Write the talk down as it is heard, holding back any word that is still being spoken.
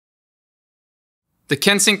The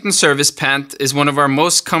Kensington Service Pant is one of our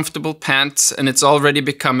most comfortable pants, and it's already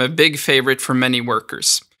become a big favorite for many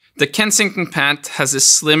workers. The Kensington Pant has a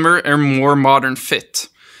slimmer and more modern fit,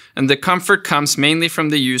 and the comfort comes mainly from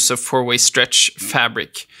the use of 4-way stretch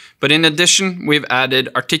fabric. But in addition, we've added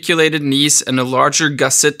articulated knees and a larger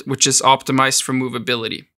gusset, which is optimized for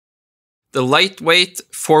movability. The lightweight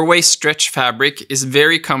 4-way stretch fabric is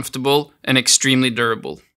very comfortable and extremely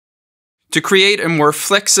durable. To create a more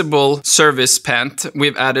flexible service pant,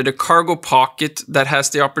 we've added a cargo pocket that has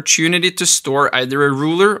the opportunity to store either a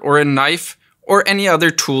ruler or a knife or any other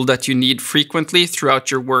tool that you need frequently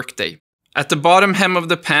throughout your workday. At the bottom hem of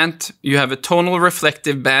the pant, you have a tonal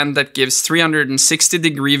reflective band that gives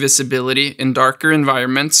 360-degree visibility in darker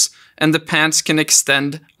environments, and the pants can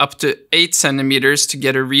extend up to 8 centimeters to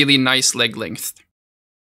get a really nice leg length.